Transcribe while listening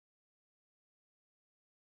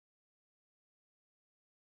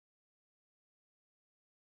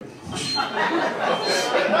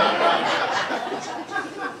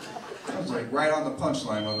I was like right on the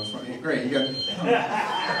punchline, motherfucker. Great, you got.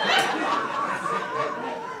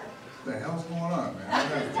 What the hell's going on, man?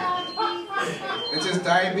 It's just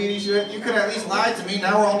diabetes shit? You could at least lie to me,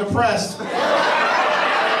 now we're all depressed. I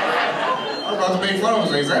was about to make fun of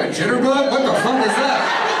him, like, is that a jitterbug? What the fuck is that?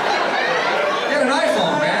 Get an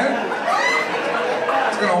iPhone, man.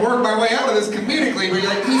 It's gonna work my way out of this comedically, but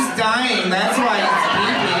you're like, he's dying, that's why he's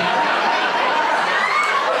sleeping.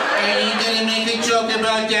 Are you gonna make a joke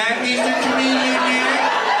about that, Mr. Comedian man?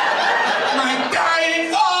 My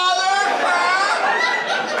dying father!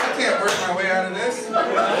 I can't work my way out of this.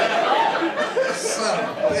 Son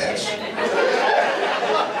of a bitch.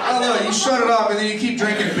 Oh no, you shut it off and then you keep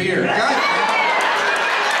drinking beer. God.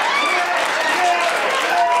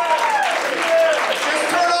 Just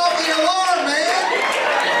turn off the alarm, man.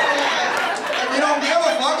 If you don't give a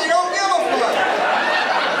fuck, you don't give a fuck.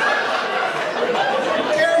 Who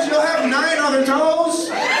cares? You'll have 9 other toes.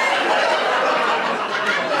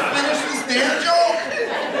 Finish this damn joke.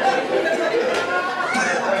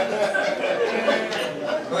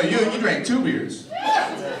 Well, you drank 2 beers.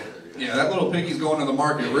 Yeah, that little piggy's going to the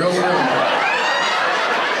market real soon.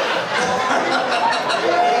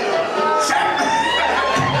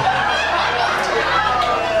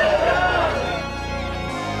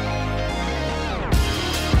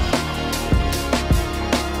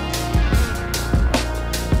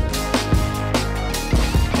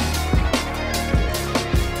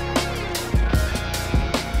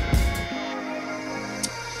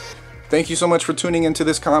 Thank you so much for tuning into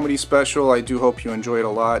this comedy special. I do hope you enjoyed a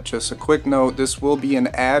lot. Just a quick note, this will be an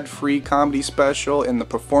ad-free comedy special in the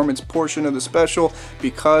performance portion of the special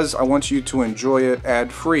because I want you to enjoy it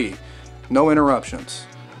ad-free. No interruptions.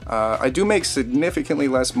 I do make significantly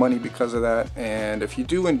less money because of that, and if you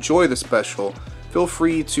do enjoy the special, feel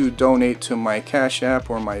free to donate to my Cash App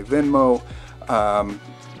or my Venmo,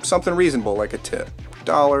 something reasonable like a tip.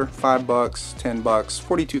 $1, $5, $10,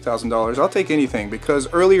 $42,000. I'll take anything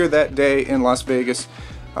because earlier that day in Las Vegas,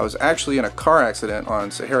 I was actually in a car accident on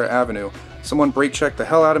Sahara Avenue. Someone brake checked the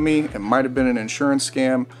hell out of me. It might have been an insurance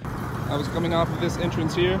scam. I was coming off of this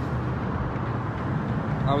entrance here.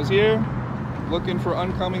 I was here looking for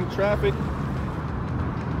oncoming traffic.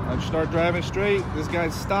 I'd start driving straight. This guy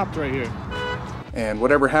stopped right here. And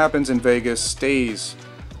whatever happens in Vegas stays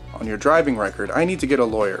on your driving record. I need to get a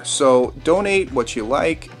lawyer. So donate what you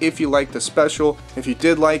like if you like the special. If you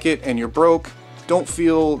did like it and you're broke, don't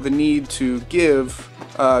feel the need to give.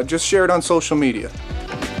 Just share it on social media.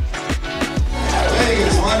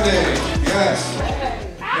 Vegas, Monday. Yes.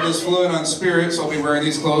 I just flew in on Spirit, so I'll be wearing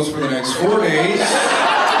these clothes for the next 4 days.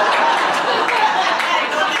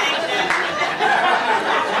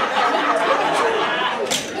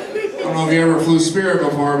 I don't know if you ever flew Spirit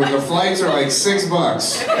before, but the flights are like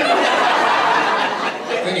 $6.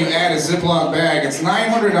 Then you add a Ziploc bag, it's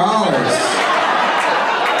 $900.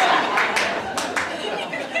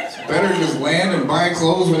 It's better to just land and buy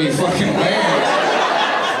clothes when you fucking land.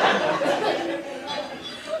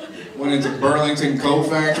 Went into Burlington Coat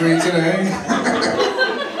Factory today.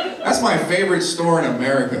 That's my favorite store in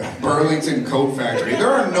America, Burlington Coat Factory.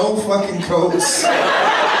 There are no fucking coats.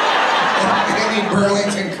 Any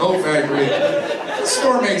Burlington Coat Factory. This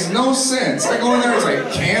store makes no sense. I go in there, it's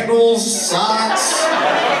like candles, socks,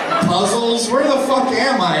 puzzles. Where the fuck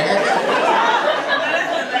am I?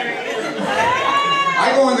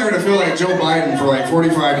 I go in there to feel like Joe Biden for like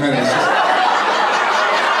 45 minutes.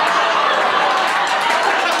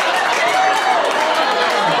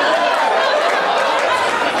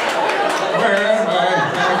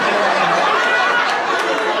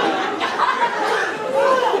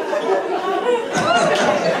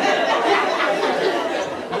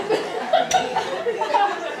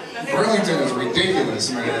 Burlington is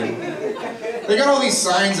ridiculous, man. They got all these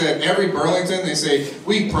signs at every Burlington. They say,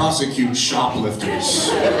 we prosecute shoplifters.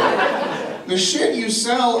 The shit you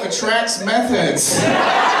sell attracts meth heads.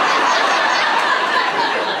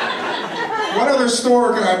 What other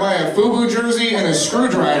store can I buy a FUBU jersey and a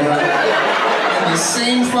screwdriver in the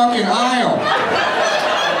same fucking aisle?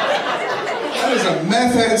 That is a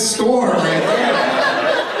meth head store right there.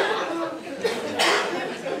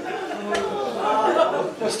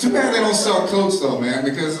 It's too bad they don't sell coats though, man,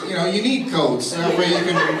 because, you know, you need coats. That way you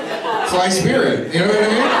can fly Spirit, you know what I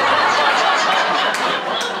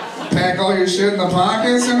mean? Pack all your shit in the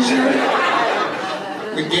pockets and shit.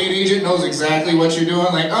 The gate agent knows exactly what you're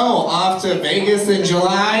doing, like, oh, off to Vegas in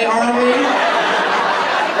July, are we?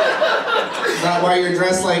 Is that why you're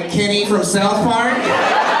dressed like Kenny from South Park?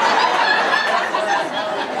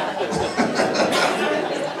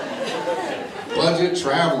 Budget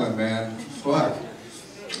traveling, man.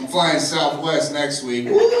 flying Southwest next week.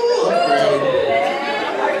 Woo, upgrade.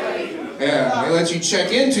 Yeah, they let you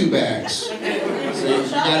check in 2 bags. So you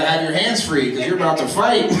gotta have your hands free because you're about to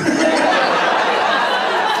fight.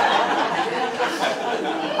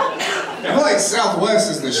 I feel like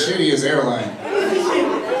Southwest is the shittiest airline.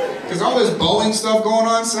 Because all this Boeing stuff going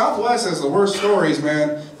on, Southwest has the worst stories,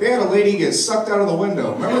 man. They had a lady get sucked out of the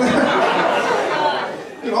window. Remember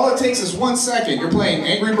that? Dude, all it takes is 1 second. You're playing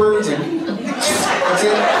Angry Birds and that's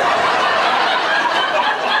it.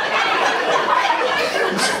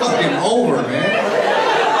 It's fucking over, man.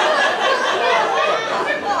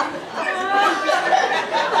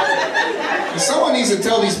 And someone needs to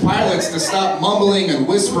tell these pilots to stop mumbling and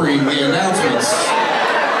whispering the announcements.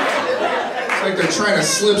 Like they're trying to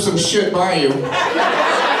slip some shit by you.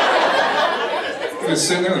 You're just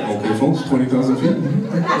sitting there like, okay folks, 20,000 feet.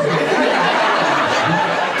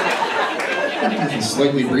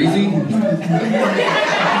 Slightly breezy.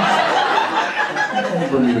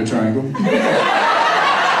 Bermuda Triangle.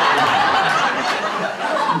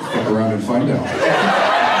 Fuck around and find out.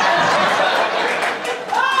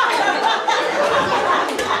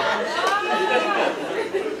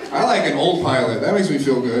 I like an old pilot. That makes me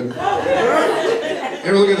feel good. You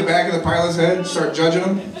ever look at the back of the pilot's head, start judging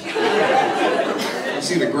him? You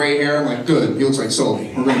see the gray hair, I'm like, good, he looks like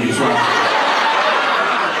Sully. We're gonna be fine.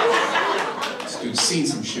 This dude's seen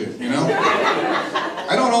some shit, you know?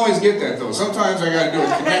 I don't always get that though. Sometimes I gotta do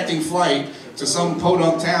a connecting flight to some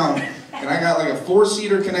podunk town, and I got like a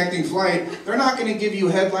 4-seater connecting flight. They're not gonna give you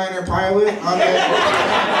headliner pilot on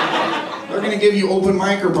that. They're gonna give you open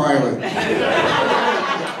micer pilot.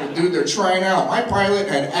 Dude, they're trying out. My pilot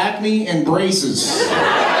had acne and braces.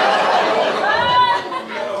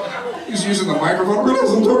 He's using the microphone.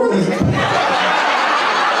 No,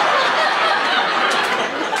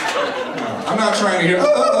 I'm not trying to hear in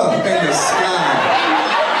the sky.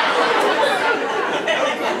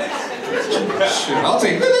 Shit, I'll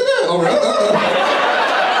take over.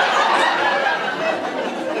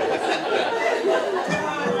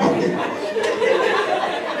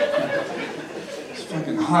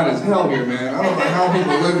 Hot as hell here, man. I don't know how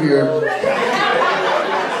people live here.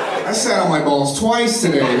 I sat on my balls twice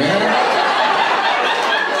today, man.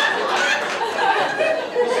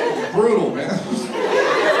 Brutal, man.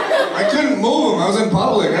 I couldn't move them. I was in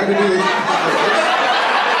public. I had to do this.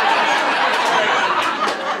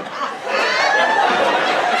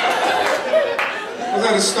 I was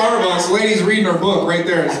at a Starbucks. Lady's reading her book right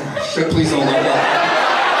there. Shit, please don't look up.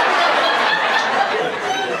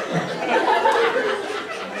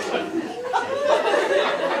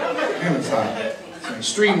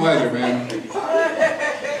 Extreme weather, man.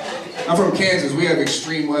 I'm from Kansas. We have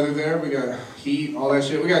extreme weather there. We got heat, all that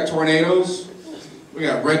shit. We got tornadoes. We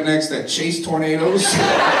got rednecks that chase tornadoes.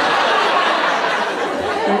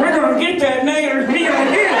 And we're gonna get that nader. We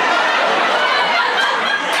gonna get it.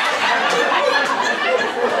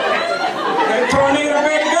 That tornado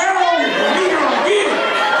better go. We gonna get it.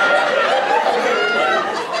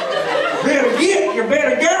 Better get. You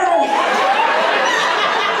better go.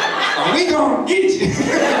 We gonna get you.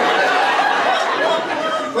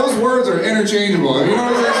 Those words are interchangeable. You know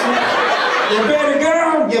what I'm saying? You better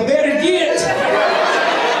go. You better get.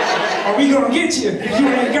 Or we gonna get you if you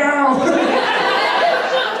ain't gone.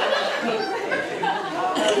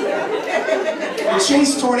 They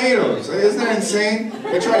chase tornadoes. Isn't that insane?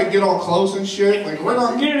 They try to get all close and shit. Like, we're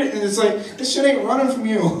gonna get it. And it's like, this shit ain't running from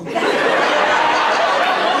you. You're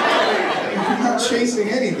not chasing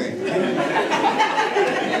anything.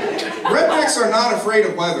 Rednecks are not afraid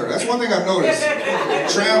of weather. That's one thing I've noticed.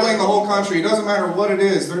 Traveling the whole country, it doesn't matter what it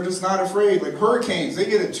is, they're just not afraid. Like hurricanes, they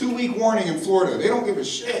get a 2-week warning in Florida. They don't give a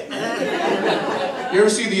shit, man. You ever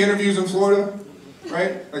see the interviews in Florida?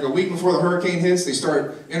 Right? Like a week before the hurricane hits, they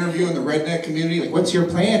start interviewing the redneck community. Like, what's your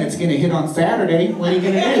plan? It's gonna hit on Saturday. What are you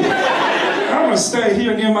gonna do? I'm gonna stay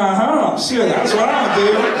here near my house. Shit, that's what I'm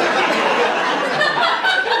gonna do.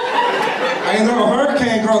 Ain't no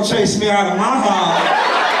hurricane gonna chase me out of my house.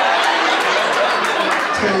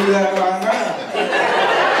 Tell you that right now.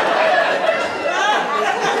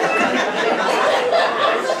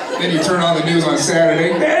 Then you turn on the news on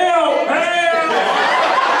Saturday. Help! Help!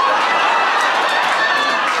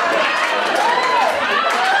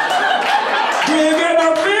 You ain't got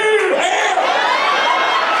no food! Help!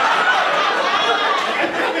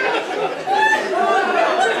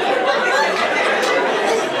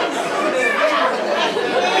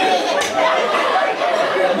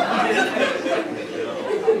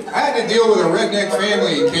 I had to deal with a redneck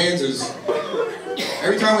family in Kansas.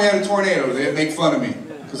 Every time we had a tornado, they'd make fun of me.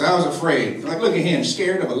 Because I was afraid. Like, look at him,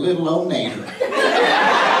 scared of a little old nader.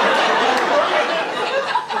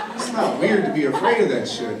 not weird to be afraid of that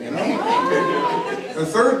shit, you know?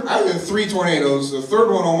 I was in 3 tornadoes. The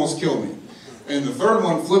third one almost killed me. And the third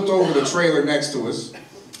one flipped over the trailer next to us.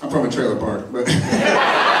 I'm from a trailer park, but you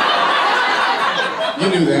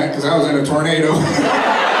knew that because I was in a tornado.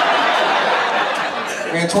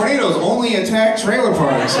 Man, tornadoes only attack trailer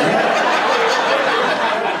parks, man.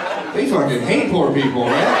 They fucking hate poor people,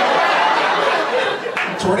 man.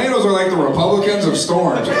 Tornadoes are like the Republicans of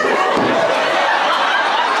storms. Poor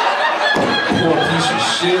piece of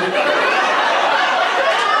shit.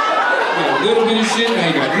 You got a little bit of shit, now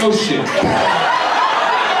you got no shit.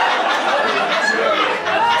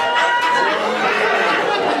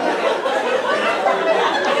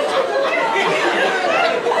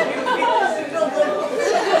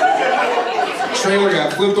 Trailer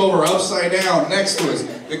got flipped over upside down next to us.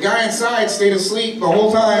 The guy inside stayed asleep the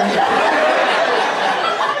whole time.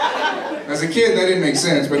 As a kid, that didn't make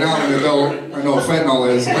sense, but now I'm an adult, I know what fentanyl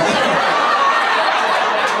is. That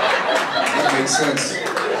makes sense.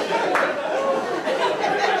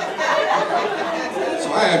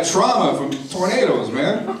 So I had trauma from tornadoes,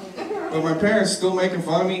 man. But my parents still making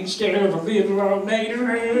fun of me. Scared of a little tornado.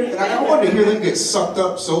 And I wanted to hear them get sucked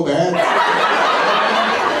up so bad.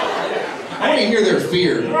 I want to hear their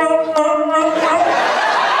fear. Oh,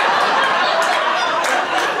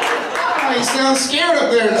 you sound scared up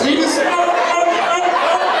there, Cletus.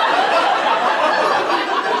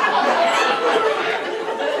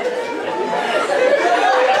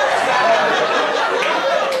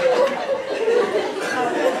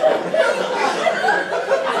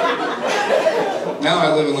 Now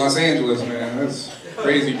I live in Los Angeles, man. That's a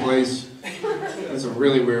crazy place. That's a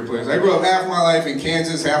really weird place. I grew up half my life in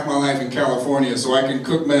Kansas, half my life in California, so I can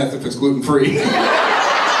cook meth if it's gluten-free.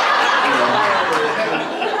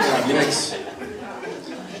 Yikes.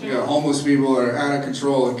 You got homeless people that are out of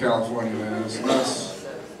control in California, man. It's nuts.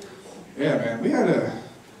 Yeah, man. We had a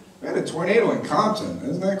tornado in Compton.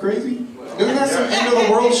 Isn't that crazy? Isn't that some end of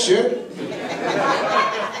the world shit?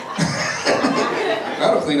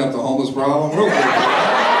 That'll clean up the homeless problem real quick.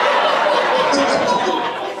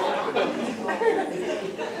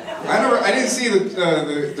 I didn't see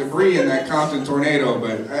the debris in that Compton tornado,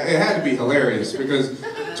 but it had to be hilarious because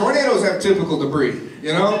tornadoes have typical debris.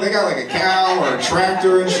 You know, they got like a cow or a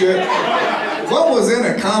tractor and shit. What was in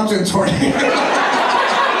a Compton tornado?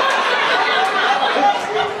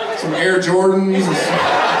 Some Air Jordans,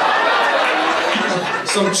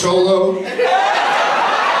 some Cholo.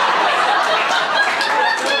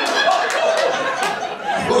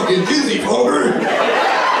 Fucking dizzy, folder.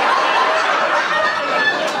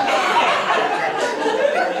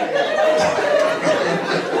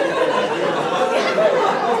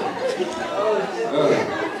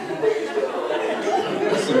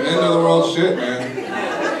 Shit, man.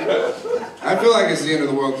 I feel like it's the end of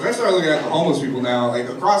the world because I started looking at the homeless people now, like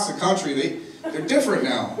across the country, they're different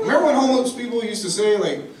now. Remember when homeless people used to say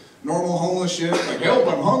like normal homeless shit, like help,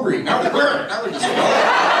 I'm hungry. Now they're just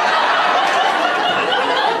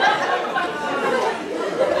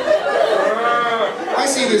I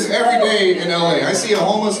see this every day in LA. I see a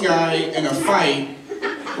homeless guy in a fight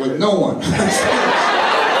with no one.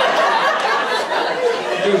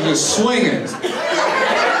 Dude just swinging.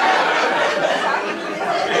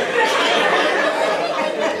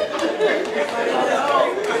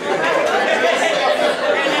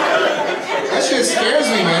 It scares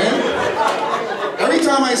me, man. Every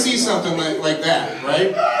time I see something like that,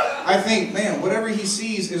 right? I think, man, whatever he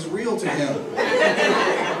sees is real to him.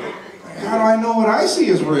 How do I know what I see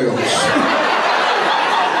is real?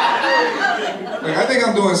 Like, I think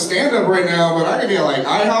I'm doing stand-up right now, but I could be like,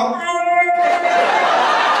 IHOP.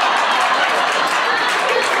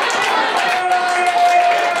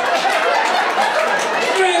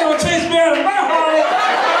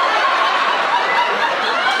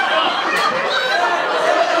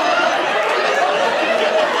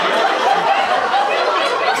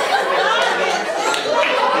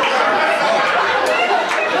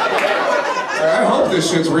 This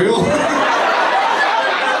shit's real.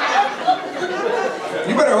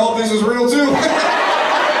 You better hope this is real too.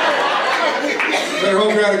 Better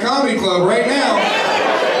hope you're at a comedy club right now.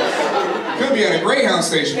 Could be at a Greyhound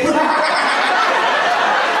station.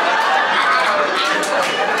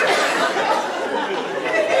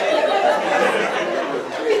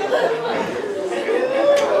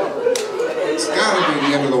 It's gotta be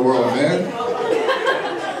the end of the world, man.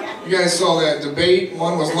 You guys saw that debate.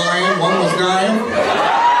 One was lying, one was dying. We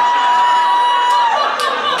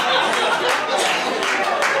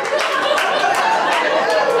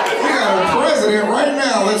got a president right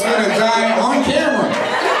now that's going to die on camera.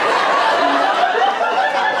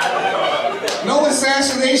 No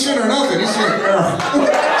assassination. combination or nothing. He's just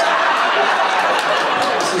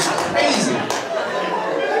this is crazy.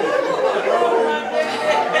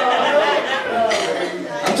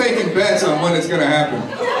 I'm taking bets on when it's gonna happen.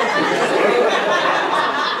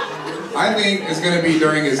 I think it's gonna be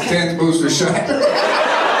during his 10th booster shot.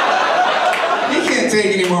 He can't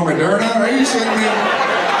take any more Moderna. Are you shitting me?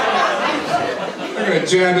 They're gonna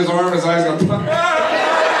jab his arm, his eyes gonna pop.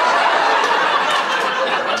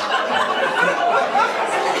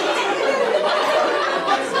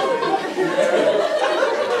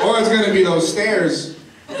 Or it's gonna be those stairs,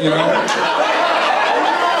 you know?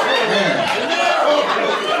 Man.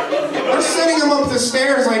 They're sending him up the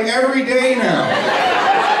stairs like every day now.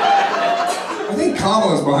 I think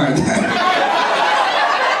Kamala's behind that.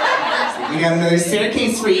 We got another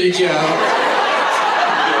staircase for you, Joe.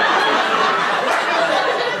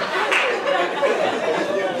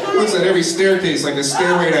 Looks at every staircase like a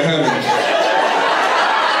stairway to heaven.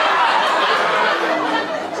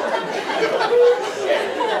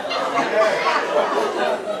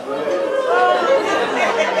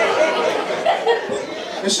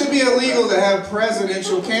 It should be illegal to have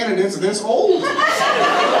presidential candidates this old. It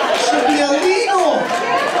should be illegal.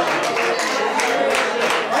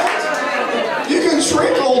 Right? You can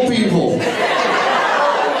trick old people.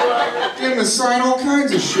 Get them to sign all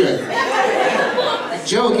kinds of shit.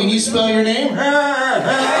 Joe, can you spell your name?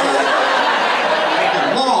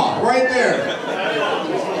 Law, right there.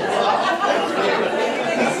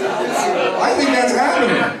 I think that's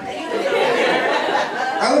happening.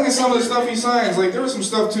 I look at some of the stuff he signs, like there was some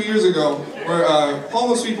stuff 2 years ago where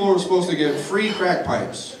homeless people were supposed to get free crack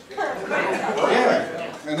pipes. Yeah,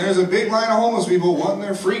 and there's a big line of homeless people wanting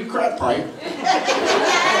their free crack pipe.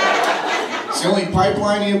 It's the only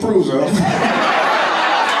pipeline he approves of.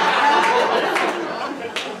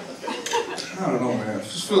 I don't know, man. It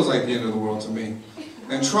just feels like the end of the world to me.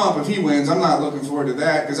 And Trump, if he wins, I'm not looking forward to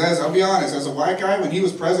that, because I'll be honest, as a white guy, when he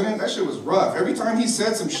was president, that shit was rough. Every time he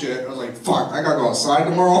said some shit, I was like, fuck, I gotta go outside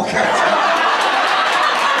tomorrow.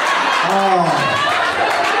 Oh.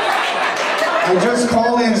 I just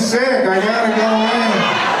called in sick, I gotta go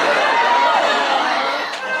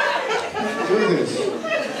in. Do this.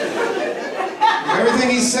 Everything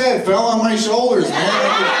he said fell on my shoulders, man.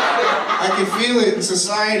 I could feel it in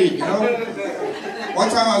society, you know? One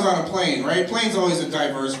time I was on a plane, right? Plane's always a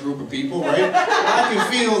diverse group of people, right? I could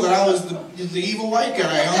feel that I was the evil white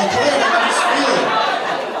guy on the plane. I could just feel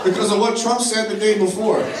it. Because of what Trump said the day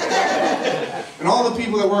before. And all the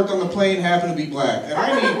people that worked on the plane happen to be black. And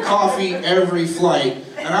I need coffee every flight,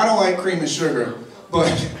 and I don't like cream and sugar. But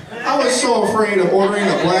I was so afraid of ordering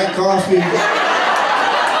a black coffee.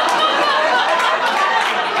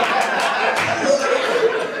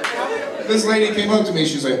 This lady came up to me,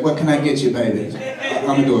 she's like, what can I get you, baby? I'm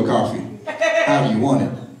gonna do a coffee. How do you want it?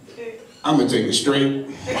 I'm gonna take it straight.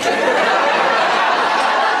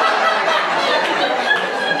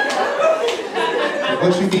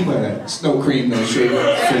 What you mean by that? It's no cream, no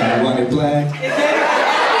sugar. So you want it black?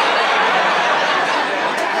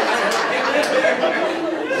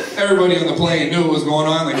 Everybody on the plane knew what was going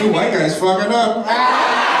on. Like, you white guy's fucking up.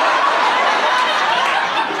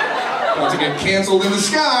 About to get canceled in the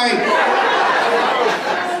sky.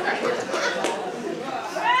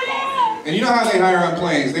 And you know how they hire on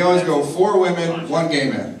planes? They always go 4 women, 1 gay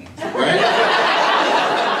man, right?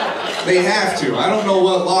 They have to. I don't know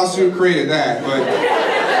what lawsuit created that, but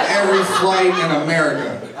every flight in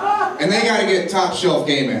America. And they gotta get top shelf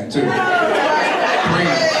gay man, too.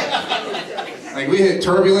 Like, we hit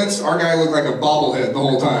turbulence, our guy looked like a bobblehead the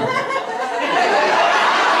whole time.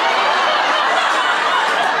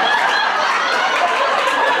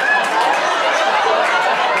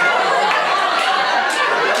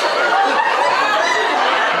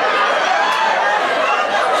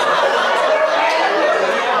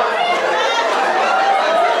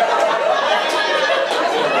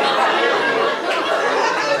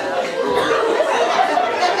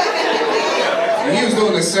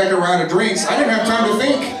 Second round of drinks, I didn't have time to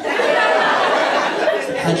think.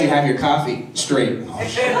 How'd you have your coffee? Straight. Oh,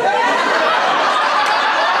 shit.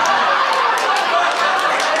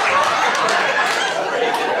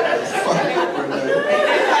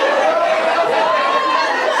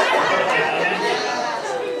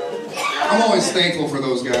 I'm always thankful for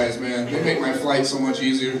those guys, man. They make my flight so much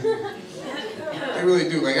easier. They really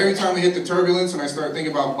do. Like, every time we hit the turbulence and I start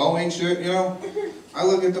thinking about Boeing shit, you know, I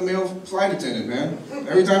look at the male flight attendant, man.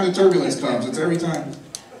 Every time the turbulence comes, it's every time.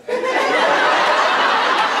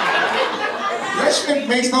 That shit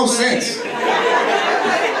makes no sense.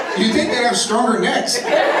 You'd think they'd have stronger necks.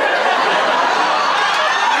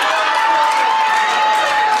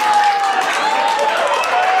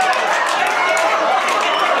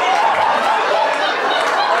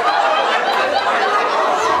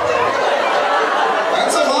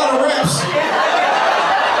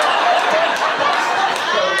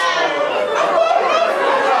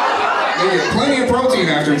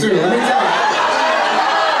 collector too, let me tell you.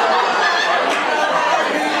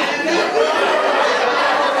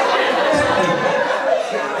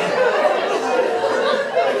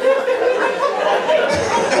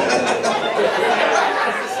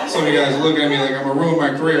 Some of you guys look at me like I'm gonna ruin my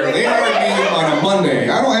career. They hired me on a Monday.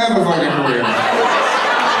 I don't have a fucking career.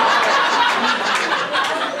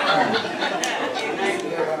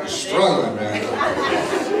 I'm struggling, man.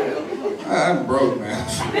 I'm broke, man.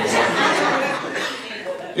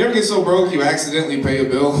 You ever get so broke you accidentally pay a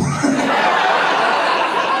bill? Right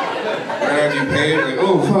after you pay it, like,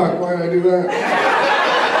 oh fuck, why did I do that?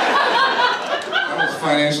 That was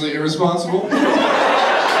financially irresponsible. Pay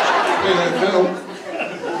that bill.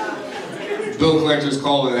 Bill collectors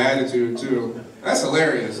call it attitude too. That's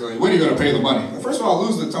hilarious. Like, when are you going to pay the money? First of all,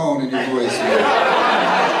 lose the tone in your voice.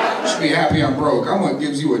 You should be happy I'm broke. I'm what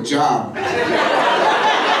gives you a job.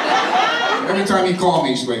 Every time you call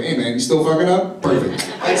me, she's like, hey man, you still fucking up? Perfect.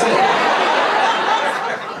 That's it.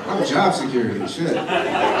 I'm job security, shit. I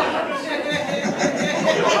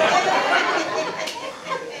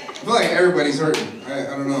feel like everybody's hurting. I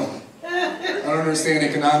don't know. I don't understand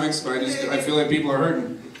economics, but I feel like people are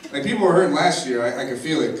hurting. Like, people were hurting last year, I could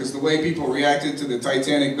feel it, because the way people reacted to the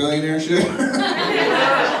Titanic billionaire shit.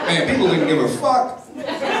 Man, people didn't give a fuck.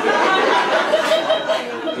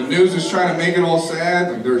 The news is trying to make it all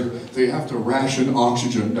sad. Like, they have to ration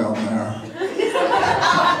oxygen down there.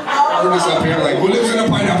 We're just up here like, who lives in a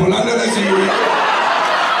pineapple under the sea? You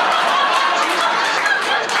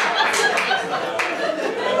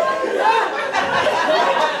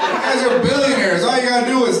guys are billionaires. All you gotta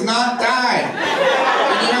do is not die.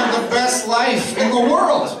 Best life in the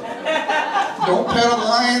world. Don't pet a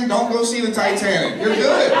lion, don't go see the Titanic. You're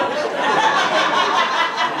good.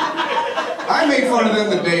 I made fun of them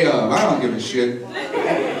the day of. I don't give a shit.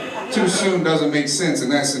 Too soon doesn't make sense in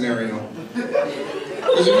that scenario.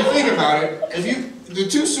 Because if you think about it, the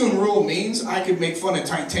too soon rule means I could make fun of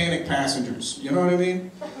Titanic passengers. You know what I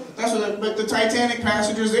mean? That's what. But the Titanic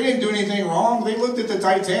passengers, they didn't do anything wrong. They looked at the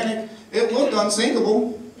Titanic. It looked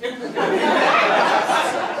unsinkable.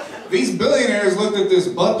 These billionaires looked at this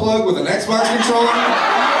butt plug with an Xbox controller.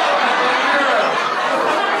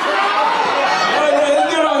 Let's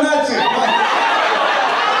get on that shit.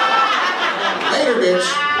 Later, bitch.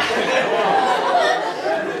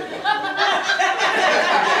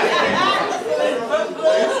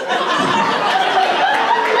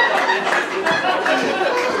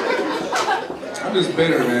 I'm just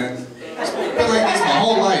bitter, man. I've been like this my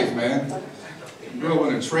whole life, man. Grew up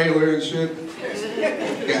in a trailer and shit.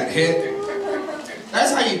 Got hit.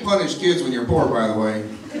 That's how you punish kids when you're poor, by the way.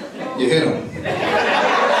 You hit them.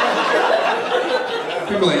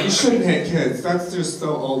 People are like, you shouldn't hit kids. That's just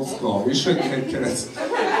so old school. You shouldn't hit kids.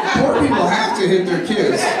 Poor people have to hit their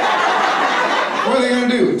kids. What are they going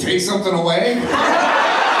to do? Take something away?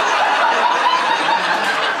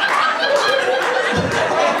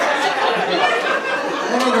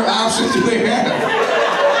 What other options do they have?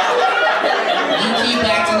 You keep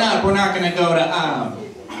acting up, we're not going to go to,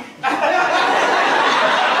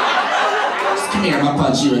 Just come here, I'm going to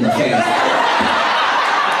punch you in the face.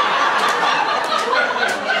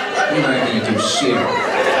 You're not going to do shit.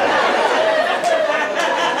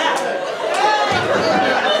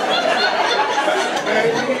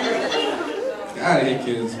 God, I hate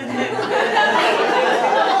kids.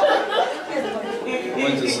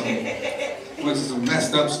 Went to some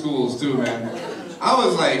messed up schools too, man. I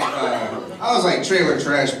was like trailer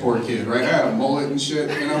trash poor kid, right? I had a mullet and shit,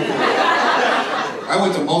 you know? I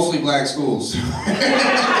went to mostly black schools.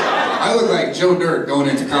 I looked like Joe Dirt going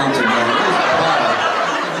into Compton, man.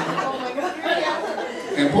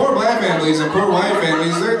 And poor black families and poor white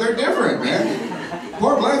families, they're different, man.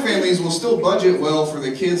 Poor black families will still budget well for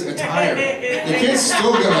the kids' attire. The kid's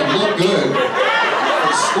still gonna look good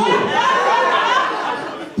at school.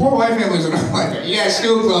 Poor white families are not like that. You got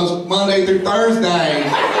school clothes Monday through Thursday.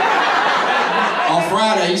 On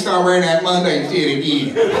Friday, you start wearing that Monday shit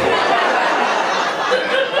again.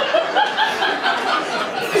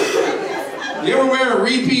 You ever wear a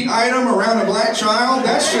repeat item around a black child?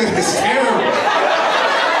 That shit is terrible.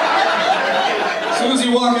 As soon as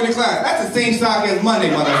you walk into class, that's the same sock as Monday,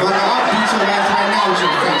 motherfucker. I'll beat your ass right now with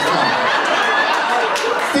your same sock.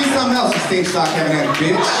 See something else, you same sock having that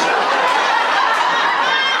bitch.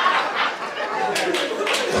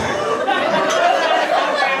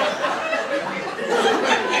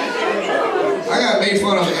 I got made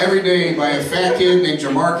fun of every day by a fat kid named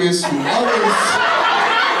Jamarcus who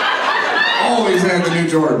always had the new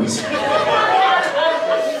Jordans.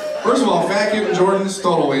 First of all, fat kid and Jordans,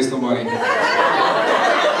 total waste of money.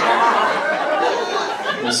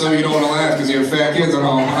 And some of you don't want to laugh because you have fat kids at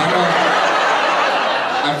home. I know.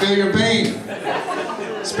 I feel your pain.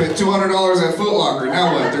 Spent $200 at Foot Locker.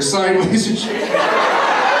 Now what? They're sideways and shit.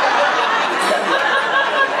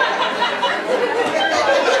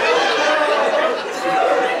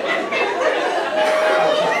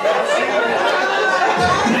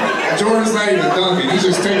 Jordan's not even dunking. He's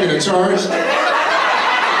just taking a charge.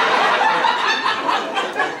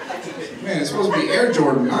 Man, it's supposed to be Air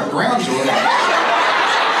Jordan, not ground Jordan.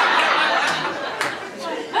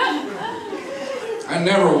 I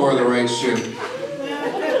never wore the right shit.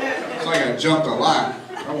 It's like I jumped a lot.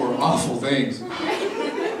 I wore awful things. And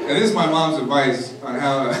this is my mom's advice on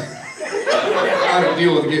how to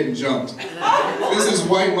deal with getting jumped. This is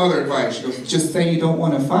white mother advice. She goes, just say you don't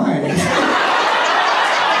want to fight.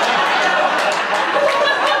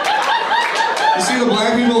 You see the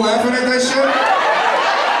black people laughing at that shit?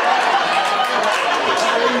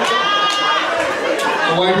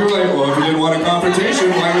 The white people are like, well, if you didn't want a confrontation,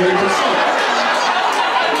 why would they pursue?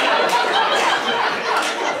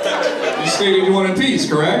 You stated you wanted peace,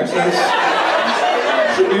 correct? That's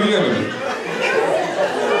should be the evidence.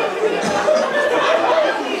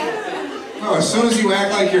 No, as soon as you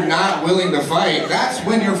act like you're not willing to fight, that's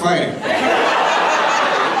when you're fighting.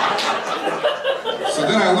 So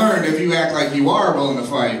then I learned if you act like you are willing to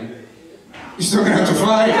fight, you're still gonna have to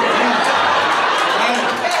fight.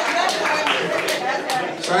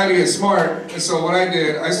 So I had to get smart, and so what I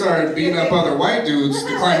did, I started beating up other white dudes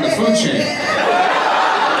to climb the food chain.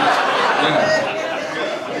 Yeah.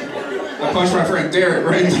 I punched my friend Derek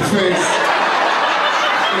right in the face.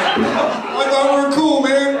 I thought we were cool,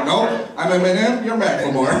 man. Nope, I'm Eminem, you're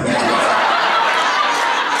Macklemore.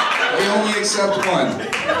 We only accept one.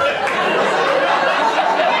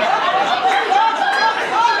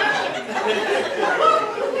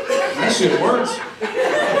 That shit works.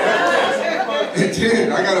 It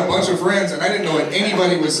did. I got a bunch of friends and I didn't know what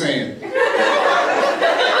anybody was saying.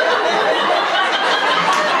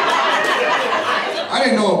 I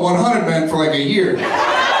didn't know what 100 meant for like a year. I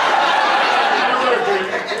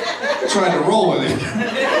tried to roll with it.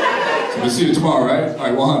 So we'll see you tomorrow, right? All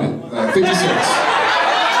right, 100. 56.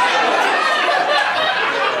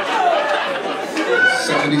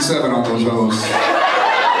 77 on those O's.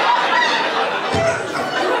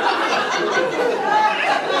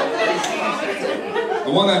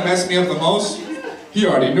 The one that messed me up the most, he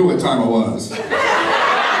already knew what time it was.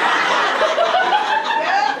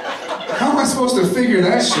 How am I supposed to figure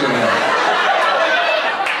that shit out?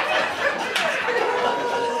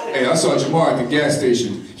 Hey, I saw Jamar at the gas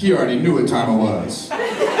station. He already knew what time it was.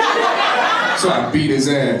 So I beat his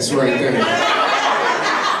ass right there.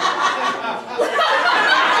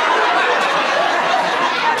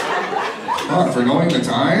 What, for knowing the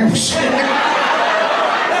time?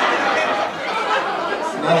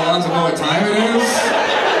 Not allowed to know what time it is?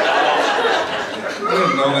 I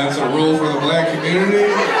didn't know that's a rule for the black community.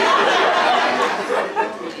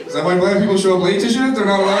 Is that why black people show up late to shit? They're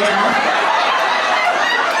not allowed to know?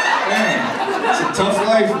 Man, it's a tough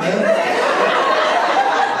life, man.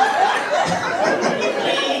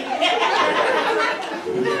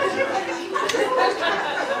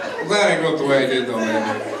 I'm glad I grew up the way I did, though,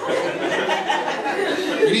 man.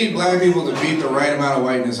 You need black people to beat the right amount of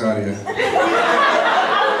whiteness out of you.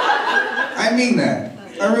 I mean that.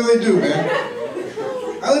 I really do, man.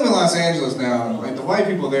 I live in Los Angeles now. Like, the white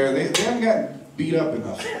people there, they haven't gotten beat up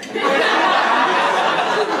enough.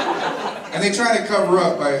 And they try to cover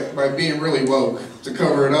up by being really woke to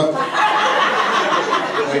cover it up.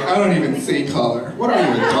 Like, I don't even see color. What are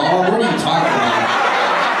you, a dog? What are you talking about?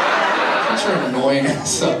 That's your annoying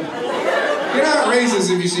ass up. You're not racist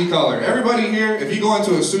if you see color. Everybody here, if you go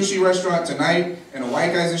into a sushi restaurant tonight and a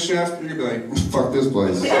white guy's a chef, you're gonna be like, fuck this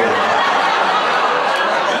place.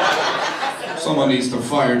 Someone needs to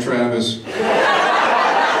fire Travis.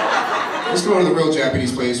 Let's go to the real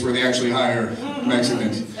Japanese place where they actually hire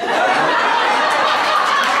Mexicans.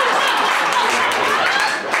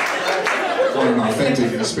 What an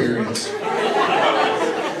authentic experience.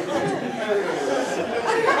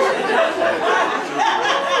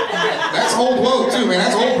 That's old woke too, man.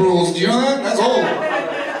 That's old rules. Do you know that? That's old.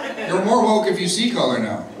 You're more woke if you see color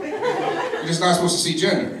now. You're just not supposed to see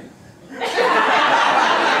gender.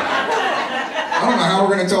 I don't know how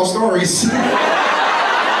we're gonna tell stories.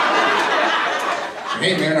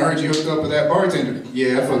 Hey man, I heard you hooked up with that bartender.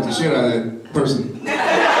 Yeah, I fucked the shit out of that person.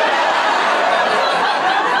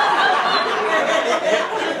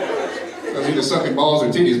 I was either sucking balls or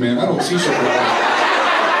titties, man. I don't see shit like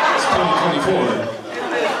that. It's 2024.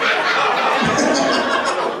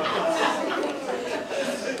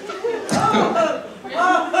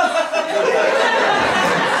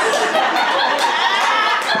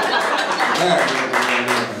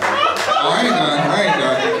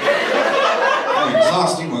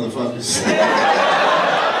 bars.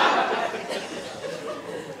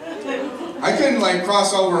 I couldn't like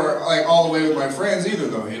cross over like all the way with my friends either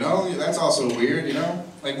though, you know? That's also weird, you know?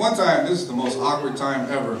 Like one time, this is the most awkward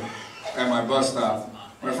time ever at my bus stop.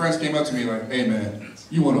 My friends came up to me like, hey man,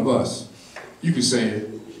 you want a bus? You can say it.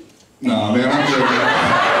 Nah man, I'm good.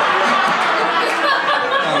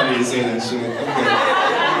 I don't need to say that shit.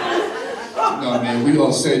 I'm good. No man, we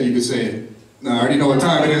all said you could say it. Nah, I already know what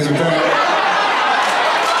time it is, okay?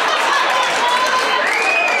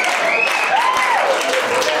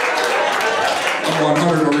 I'm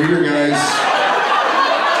 100 over here, guys.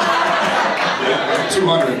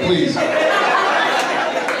 200, please.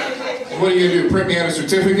 What are you gonna do? Print me out a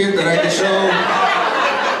certificate that I can show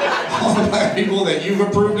all the black people that you've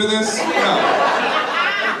approved of this? No.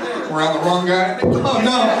 We're on the wrong guy? Oh no,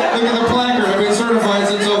 look at the placard. I've been certified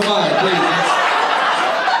since 05, please.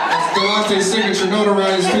 That's Delante's signature,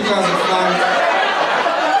 notarized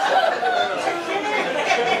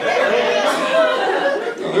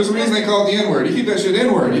 2005. No, there's a reason they call it the N-word. You keep that shit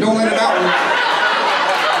N-word. You don't let it out.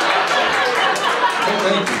 No,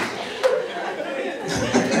 thank you.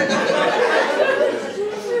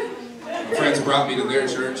 Friends brought me to their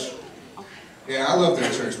church. Yeah, I love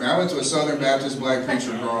their church, man. I went to a Southern Baptist black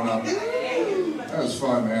preacher growing up. That was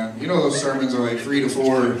fun, man. You know those sermons are like 3 to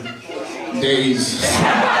 4 days.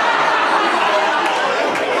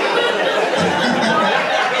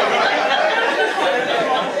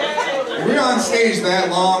 If you're on stage that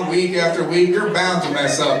long, week after week, you're bound to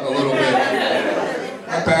mess up a little bit.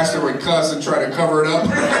 My pastor would cuss and try to cover it up.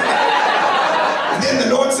 And then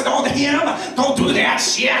the Lord said unto him, don't do that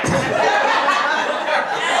shit.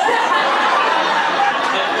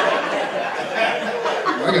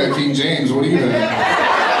 I got King James, what do you got?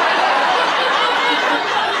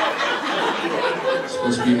 It's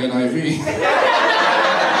supposed to be NIV.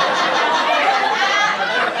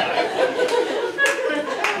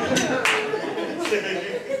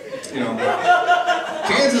 You know,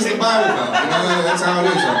 Kansas is the Bible Belt, you know, that's how it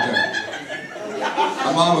is out there.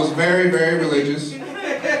 My mom was very, very religious.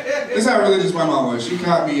 This is how religious my mom was. She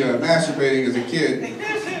caught me masturbating as a kid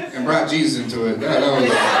and brought Jesus into it. That was...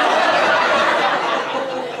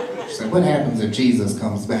 She said, what happens if Jesus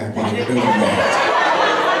comes back when you're doing that?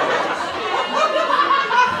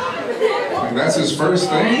 Like, that's his first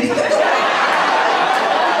thing?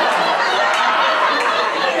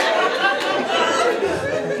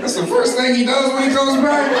 That's the first thing he does when he comes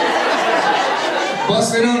back?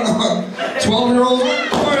 Busting on 12-year-olds?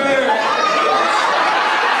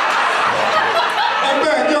 I'm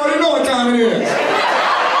back, you already know what time it is.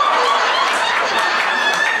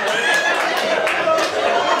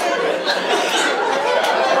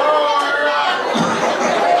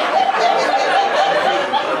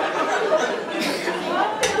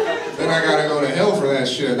 Then I gotta go to hell for that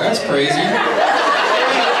shit. That's crazy.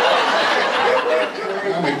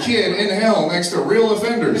 I'm a kid in hell next to real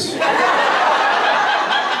offenders.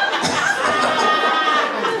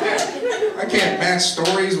 I can't match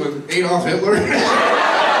stories with Adolf Hitler.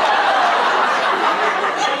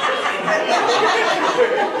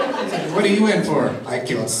 What are you in for? I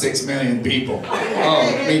killed 6 million people.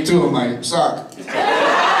 Oh, me too, my sock.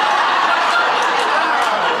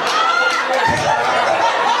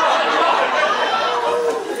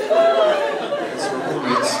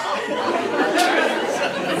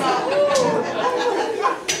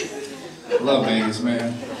 I love Vegas,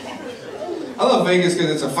 man. I love Vegas because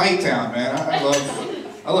it's a fight town, man. I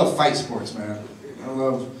love fight sports, man. I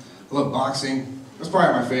love boxing. That's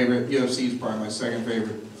probably my favorite. UFC is probably my second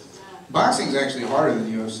favorite. Boxing is actually harder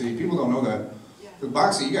than UFC. People don't know that. With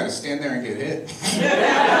boxing, you got to stand there and get hit.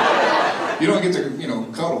 You don't get to, you know,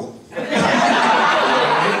 cuddle.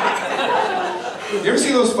 You ever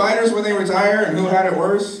see those fighters when they retire and who had it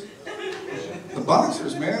worse? The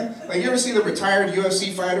boxers, man. Like, you ever see the retired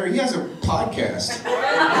UFC fighter? He has a podcast.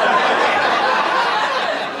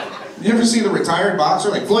 You ever see the retired boxer?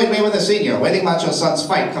 Like Floyd Mayweather Sr., waiting about your son's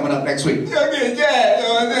fight coming up next week. I'll get that.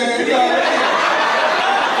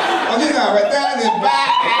 I'll get that right there and then back.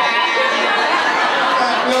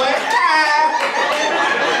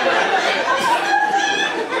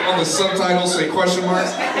 All the subtitles say question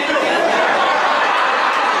marks.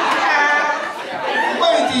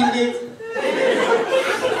 What team did?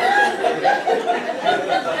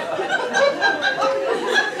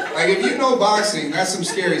 Like, if you know boxing, that's some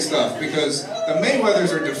scary stuff, because the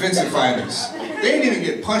Mayweathers are defensive fighters. They didn't even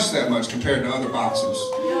get punched that much compared to other boxers.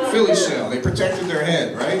 Philly shell, they protected their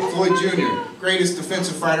head, right? Floyd Jr., greatest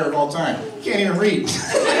defensive fighter of all time. Can't even read.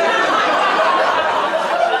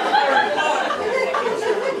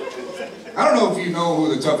 I don't know if you know who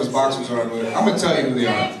the toughest boxers are, but I'm going to tell you who they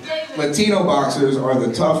are. Latino boxers are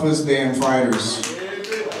the toughest damn fighters.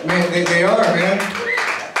 Man, they are, man.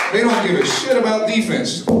 They don't give a shit about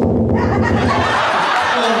defense.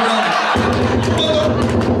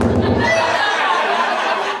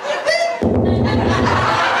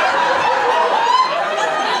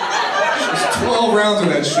 Just 12 rounds of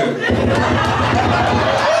that shit.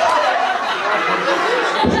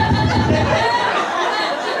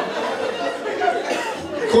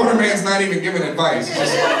 Quarterman's not even giving advice. He's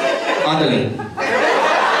just, andale.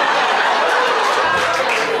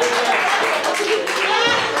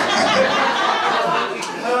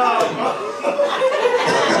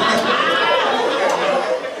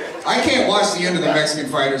 I can't watch the end of the Mexican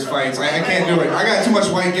fighters' fights. I can't do it. I got too much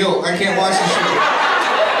white guilt. I can't watch this shit.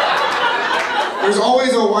 There's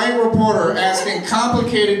always a white reporter asking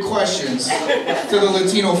complicated questions to the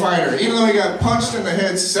Latino fighter, even though he got punched in the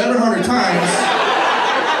head 700 times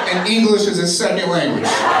and English is his second language.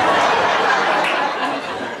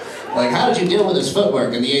 Like, how did you deal with his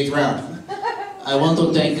footwork in the 8th round? I want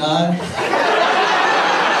to thank God.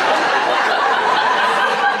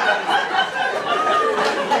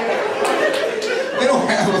 They don't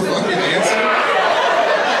have a fucking answer.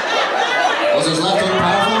 Was his left hook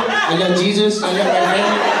powerful? I got Jesus, I got my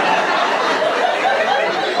family.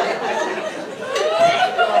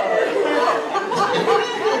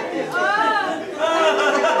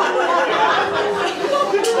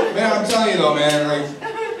 Man, I'm telling you though, man, like,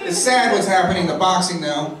 it's sad what's happening to boxing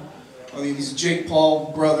now. All these Jake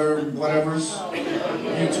Paul brother whatevers,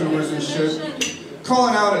 YouTubers and shit,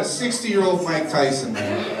 calling out a 60-year-old Mike Tyson,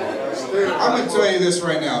 man. I'm gonna tell you this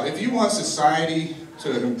right now. If you want society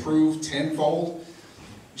to improve tenfold,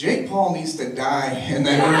 Jake Paul needs to die in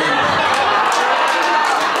that ring.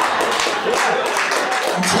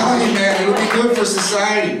 I'm telling you, man, it'll be good for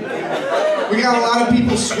society. We got a lot of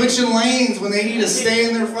people switching lanes when they need to stay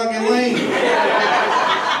in their fucking lane.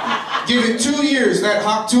 Give it 2 years, that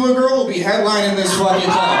Hawk Tua girl will be headlining this fucking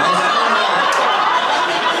town.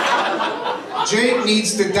 Jake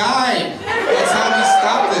needs to die. That's how we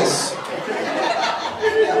stop this.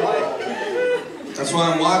 That's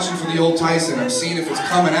why I'm watching for the old Tyson. I'm seeing if it's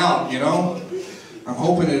coming out, you know? I'm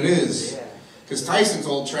hoping it is. Because Tyson's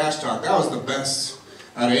old trash talk, that was the best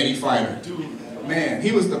out of any fighter. Man,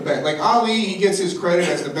 he was the best. Like Ali, he gets his credit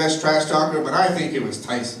as the best trash talker, but I think it was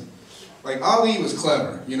Tyson. Like Ali was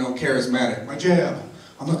clever, you know, charismatic. My jab,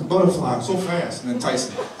 I'm like a butterfly, I'm so fast. And then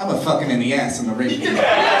Tyson, I'm a fucking in the ass in the ring.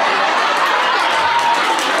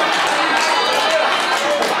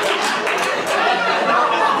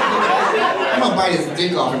 I'm gonna bite his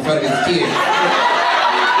dick off in front of his kid.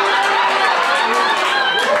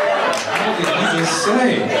 What did you just say?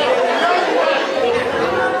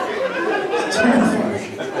 It's terrifying.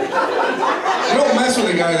 You don't mess with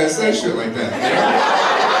a guy that says shit like that.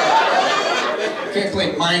 You can't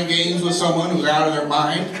play mind games with someone who's out of their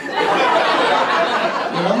mind.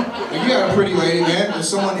 You know? If you got a pretty lady, man, if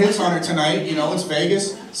someone hits on her tonight, you know, it's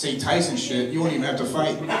Vegas, say Tyson shit, you won't even have to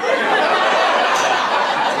fight.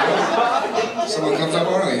 Someone comes up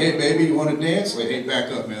on her, like, hey baby, you want to dance? Like, hey,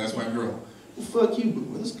 back up, man, that's my girl. Well, fuck you,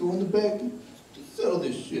 but let's go in the back and settle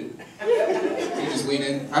this shit. You just lean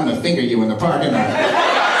in, I'm gonna finger you in the parking lot.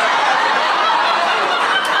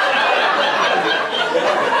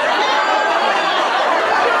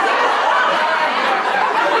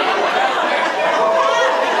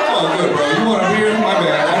 Oh, good, bro. You want a beer? My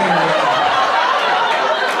bad. I didn't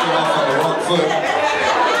get off on the wrong foot.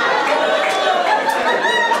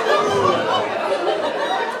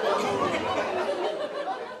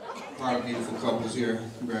 A lot of beautiful couples here.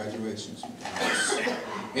 Congratulations.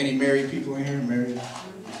 Any married people in here? Married?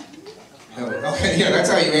 Hell, okay, yeah, that's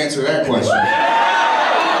how you answer that question.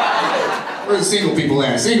 Where's the single people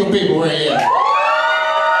at? Single people, where you at?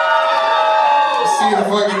 See the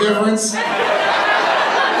fucking difference?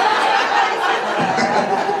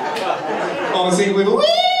 All the single people,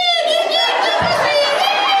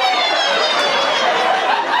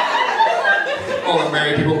 all the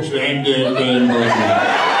married people, shame, damn,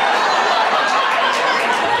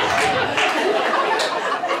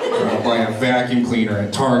 I'll buy a vacuum cleaner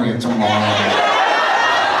at Target tomorrow.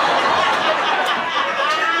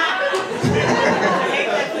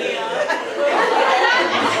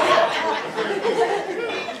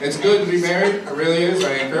 It's good to be married, it really is,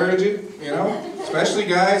 I encourage it, you know? Especially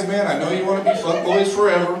guys, man, I know you want to be fuckboys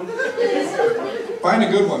forever. Find a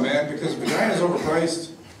good one, man, because vagina's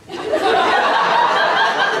overpriced. It's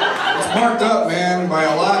marked up, man, by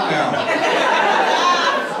a lot now.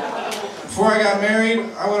 Before I got married,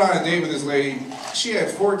 I went on a date with this lady. She had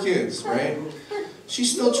 4 kids, right? She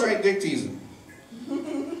still tried dick teasing.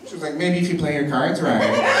 She was like, maybe if you play your cards right.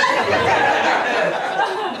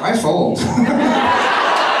 I fold.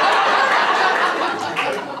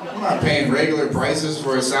 I'm not paying regular prices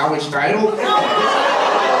for a salvage title.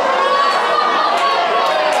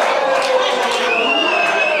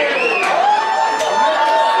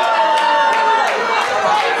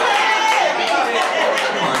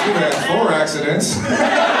 Accidents.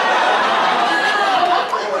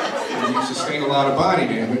 You sustain a lot of body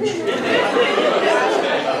damage.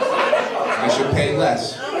 I should pay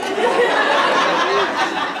less.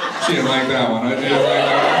 She didn't like that one. I didn't like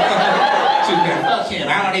that one. She's been, fuck him,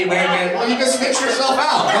 I don't even know. Well, you just snitch yourself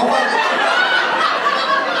out.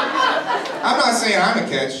 I'm not saying I'm a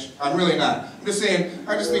catch. I'm really not. I'm just saying,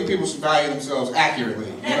 I just think people should value themselves accurately,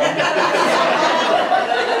 you know?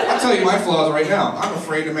 I'll tell you my flaws right now. I'm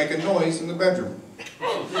afraid to make a noise in the bedroom.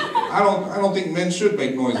 I don't think men should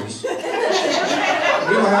make noises. We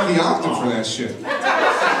don't have the octave for that shit.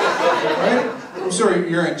 Right? I'm sure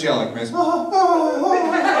you're angelic, miss.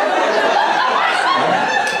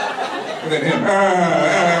 And then him.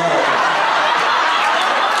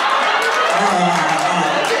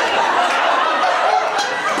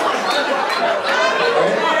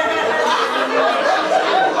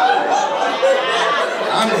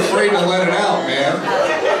 I'm afraid to let it out, man.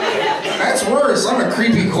 That's worse. I'm a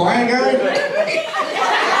creepy, quiet guy.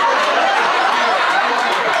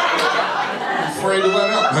 I'm afraid to let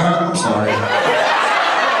it out. I'm sorry.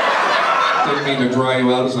 Didn't mean to dry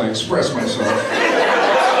you out as I express myself.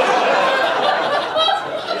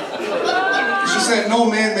 She said, no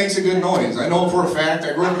man makes a good noise. I know for a fact.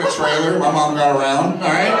 I grew up in a trailer. My mom got around, all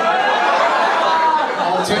right?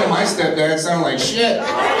 All 10 of my stepdads sound like shit.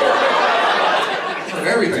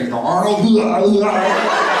 Everything, the Arnold.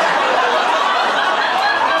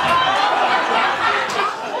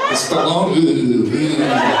 The Stallone.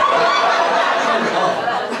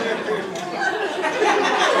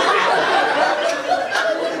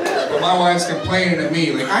 But my wife's complaining to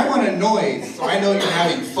me, like, I want a noise, so I know you're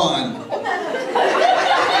having fun.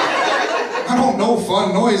 I don't know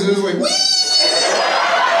fun noises, like, whee!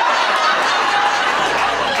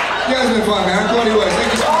 You guys have been fun, man. CodyWoods,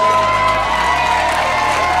 thank you so much.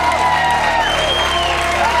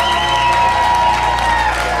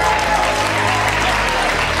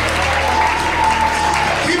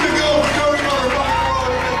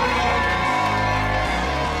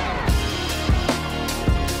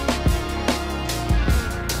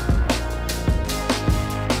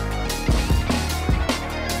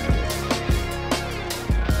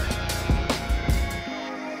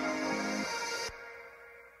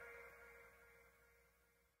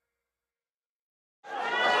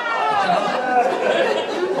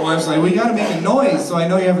 Wife's like, we gotta make a noise so I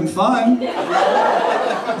know you're having fun.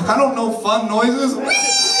 I don't know fun noises. I'm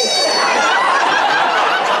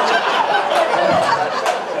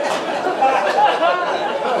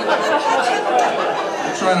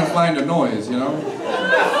trying to find a noise, you know?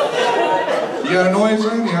 You got a noise,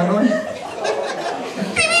 man? You got a noise?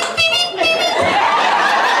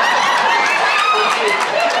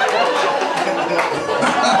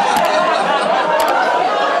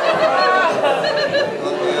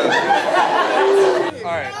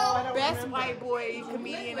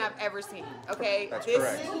 I've ever seen. Okay, that's this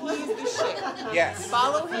correct. He's the shit. Yes.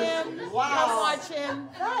 Follow him. Wow. Come watch him.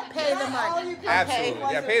 Pay the money. Absolutely.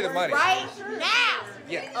 Okay? Yeah, pay the money. Right now.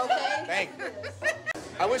 Yeah. Okay. Thank you.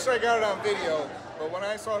 I wish I got it on video, but when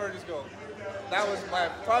I saw her just go, that was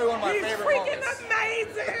probably one of my favorite moments. He's freaking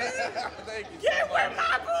amazing. Thank you. Get so with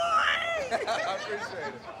my boy. I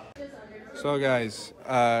appreciate it. So guys,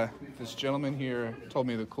 this gentleman here told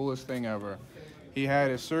me the coolest thing ever. He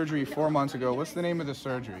had his surgery 4 months ago. What's the name of the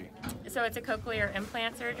surgery? So it's a cochlear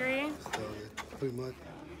implant surgery. So pretty much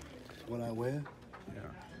what I wear. Yeah.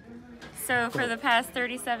 So for the past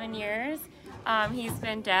 37 years, he's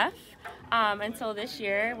been deaf until this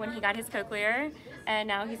year when he got his cochlear, and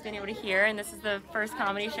now he's been able to hear. And this is the first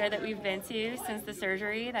comedy show that we've been to since the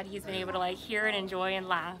surgery that he's been able to like hear and enjoy and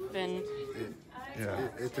laugh, and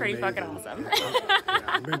it's pretty fucking awesome.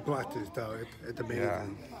 I've been practiced though. It's amazing. Yeah.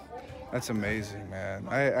 That's amazing, man.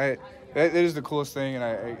 That is the coolest thing,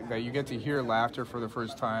 and that you get to hear laughter for the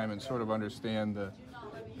first time and sort of understand the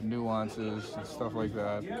nuances and stuff like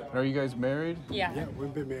that. And are you guys married? Yeah. Yeah,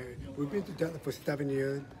 we've been married. We've been together for 7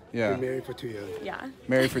 years. Yeah. Been married for 2 years. Yeah.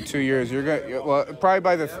 Married for 2 years. You're gonna probably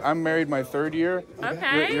by I'm married my 3rd year.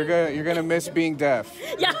 Okay. You're gonna miss being deaf.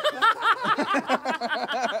 Yeah.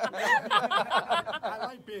 I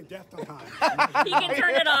like being deaf sometimes. He can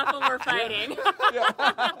turn it off when we're fighting.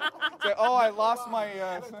 Say, oh, I lost my.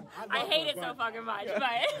 I hate it so fucking much, but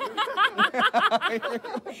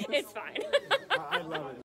it's fine. I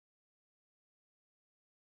love it.